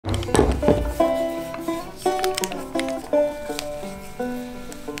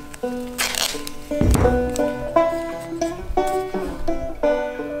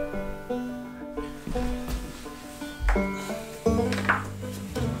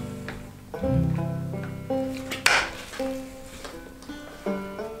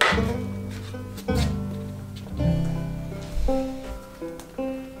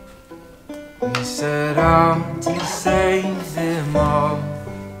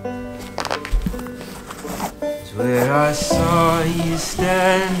where I saw you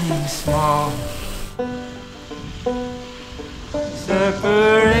standing small,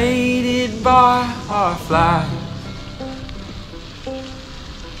 separated by our flags.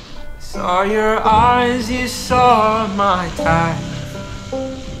 Saw your eyes, you saw my tag.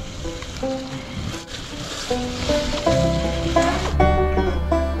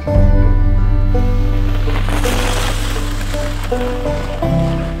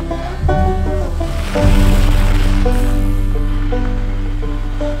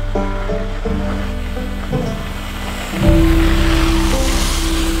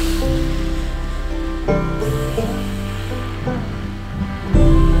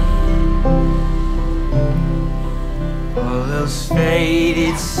 All else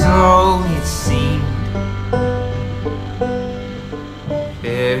faded, so it seemed.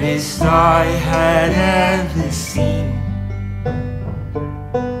 Fairest I had ever seen.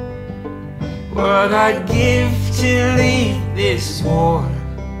 What I'd give to leave this war.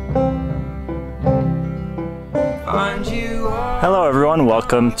 Find you. Hello everyone,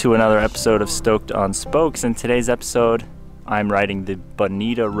 welcome to another episode of Stoked on Spokes. In today's episode, I'm riding the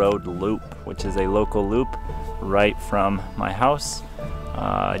Bonita Road Loop, which is a local loop right from my house.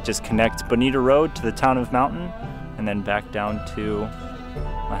 I just connect Bonita Road to the town of Mountain and then back down to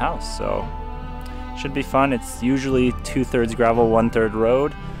my house. So should be fun. It's usually 2/3 gravel, 1/3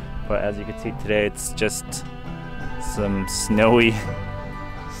 road, but as you can see today, it's just some snowy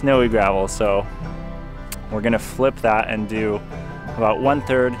gravel. So we're gonna flip that and do about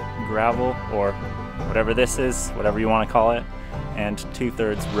 1/3 gravel, or whatever this is, whatever you want to call it, and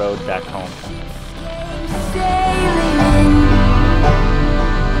 2/3 road back home. Take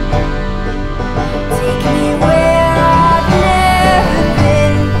me where I've never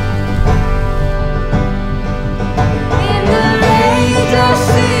been. In the rage of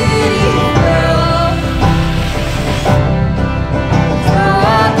city world, so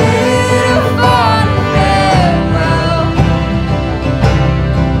I bid a fond farewell.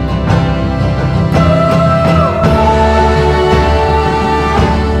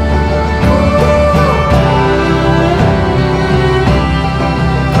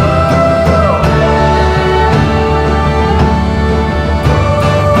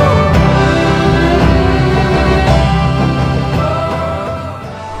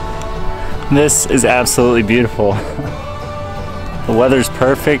 This is absolutely beautiful. The weather's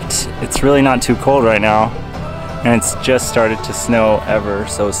perfect. It's really not too cold right now, and it's just started to snow ever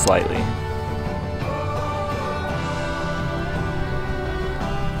so slightly.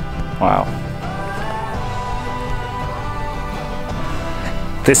 Wow.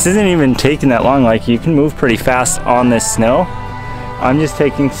 This isn't even taking that long. Like, you can move pretty fast on this snow. I'm just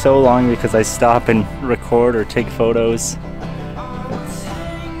taking so long because I stop and record or take photos.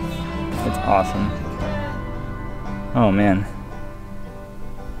 It's awesome. Oh man.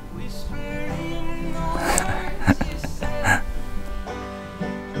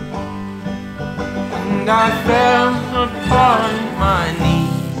 And I fell upon my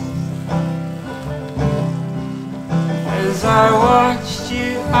knees as I watched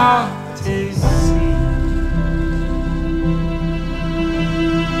you out to sea.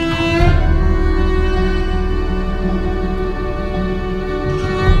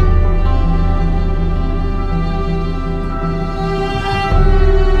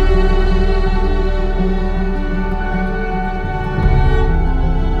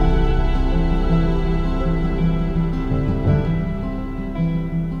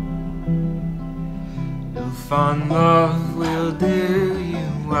 Fond love will do you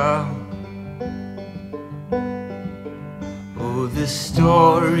well. Oh, the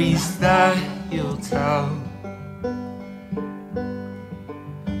stories that you'll tell,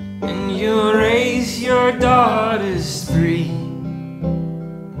 and you'll raise your daughters 3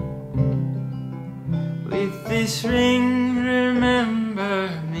 with this ring, remember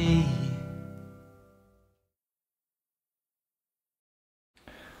me.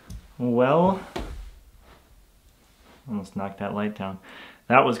 Well, almost knocked that light down.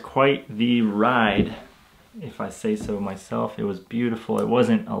 That was quite the ride, if I say so myself. It was beautiful. It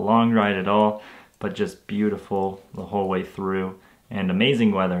wasn't a long ride at all, but just beautiful the whole way through, and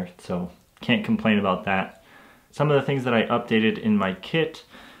amazing weather, so can't complain about that. Some of the things that I updated in my kit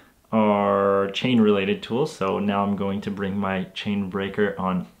are chain related tools, so now I'm going to bring my chain breaker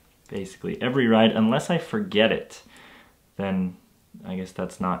on basically every ride. Unless I forget it, then I guess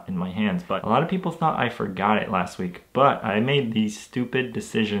that's not in my hands. But a lot of people thought I forgot it last week, but I made the stupid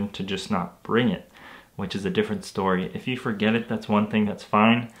decision to just not bring it, which is a different story. If you forget it, that's one thing, that's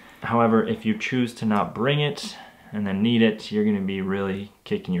fine. However, if you choose to not bring it and then need it, you're gonna be really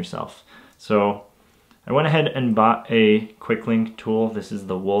kicking yourself. So I went ahead and bought a quick link tool. This is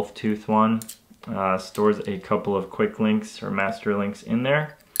the Wolf Tooth one. Stores a couple of quick links or master links in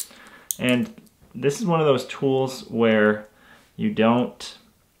there. And this is one of those tools where you don't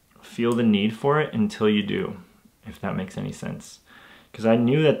feel the need for it until you do, if that makes any sense. Because I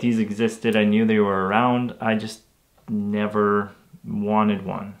knew that these existed, I knew they were around, I just never wanted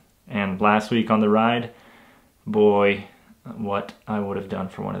one. And last week on the ride, boy, what I would have done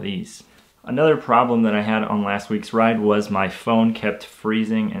for one of these. Another problem that I had on last week's ride was my phone kept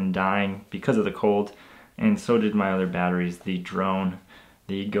freezing and dying because of the cold, and so did my other batteries, the drone,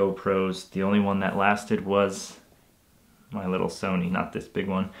 the GoPros. The only one that lasted was my little Sony, not this big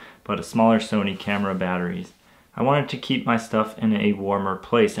one, but a smaller Sony camera batteries. I wanted to keep my stuff in a warmer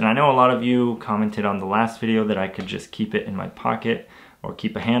place, and I know a lot of you commented on the last video that I could just keep it in my pocket or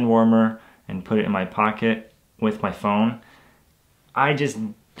keep a hand warmer and put it in my pocket with my phone. I just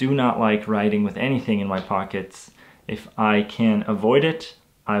do not like riding with anything in my pockets. If I can avoid it,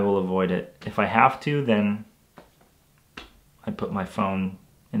 I will avoid it. If I have to, then I put my phone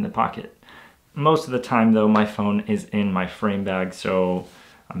in the pocket. Most of the time though, my phone is in my frame bag, so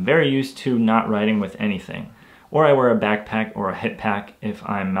I'm very used to not riding with anything. Or I wear a backpack or a hip pack if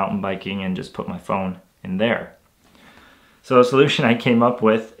I'm mountain biking and just put my phone in there. So the solution I came up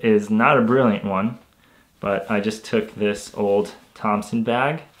with is not a brilliant one, but I just took this old Thompson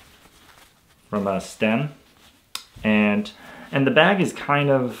bag from a stem, and the bag is kind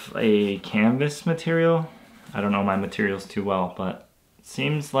of a canvas material. I don't know my materials too well, but it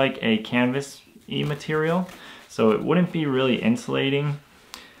seems like a canvas-y material, so it wouldn't be really insulating.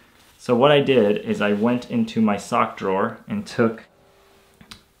 So what I did is I went into my sock drawer and took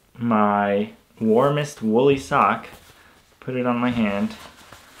my warmest woolly sock, put it on my hand,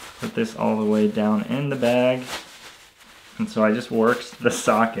 put this all the way down in the bag, and so I just worked the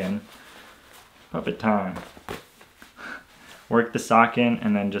sock in. Puppet time. Worked the sock in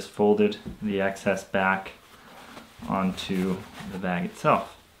and then just folded the excess back onto the bag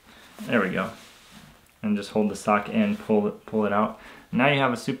itself. There we go. And just hold the sock in, pull it out. Now you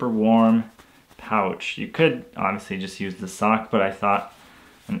have a super warm pouch. You could obviously just use the sock, but I thought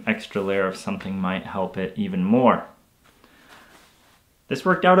an extra layer of something might help it even more. This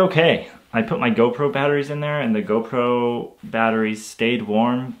worked out okay. I put my GoPro batteries in there and the GoPro batteries stayed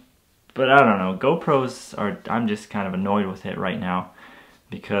warm, but I don't know, GoPros are, I'm just kind of annoyed with it right now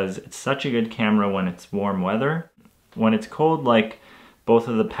because it's such a good camera when it's warm weather. When it's cold, like both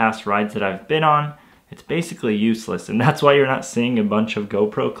of the past rides that I've been on, it's basically useless, and that's why you're not seeing a bunch of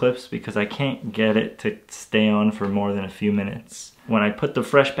GoPro clips, because I can't get it to stay on for more than a few minutes. When I put the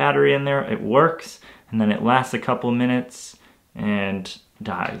fresh battery in there, it works, and then it lasts a couple minutes and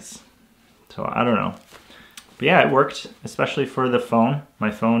dies. So I don't know. But yeah, it worked, especially for the phone.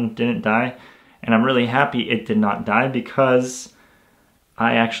 My phone didn't die, and I'm really happy it did not die because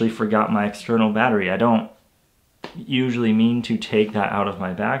I actually forgot my external battery. I don't usually mean to take that out of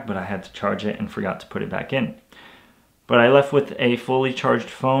my bag, but I had to charge it and forgot to put it back in. But I left with a fully charged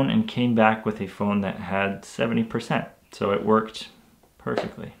phone and came back with a phone that had 70%, so it worked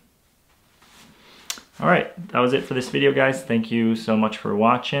perfectly. Alright, that was it for this video, guys. Thank you so much for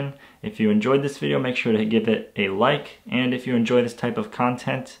watching. If you enjoyed this video, make sure to give it a like, and if you enjoy this type of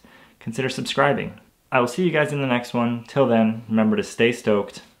content, consider subscribing. I will see you guys in the next one. Till then, remember to stay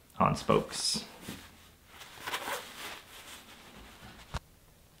stoked on spokes.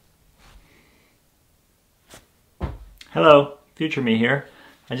 Hello, future me here.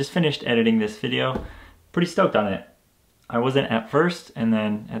 I just finished editing this video. Pretty stoked on it. I wasn't at first, and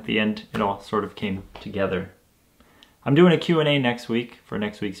then at the end it all sort of came together. I'm doing a Q&A next week for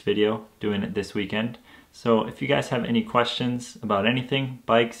next week's video, doing it this weekend. So if you guys have any questions about anything,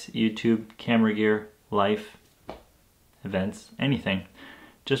 bikes, YouTube, camera gear, life, events, anything,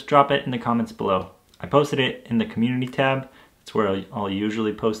 just drop it in the comments below. I posted it in the community tab. That's where I'll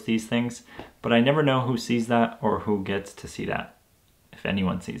usually post these things, but I never know who sees that or who gets to see that, if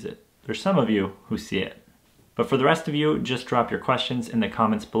anyone sees it. There's some of you who see it. But for the rest of you, just drop your questions in the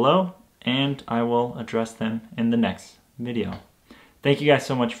comments below, and I will address them in the next video. Thank you guys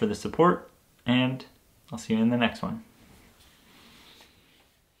so much for the support, and I'll see you in the next one.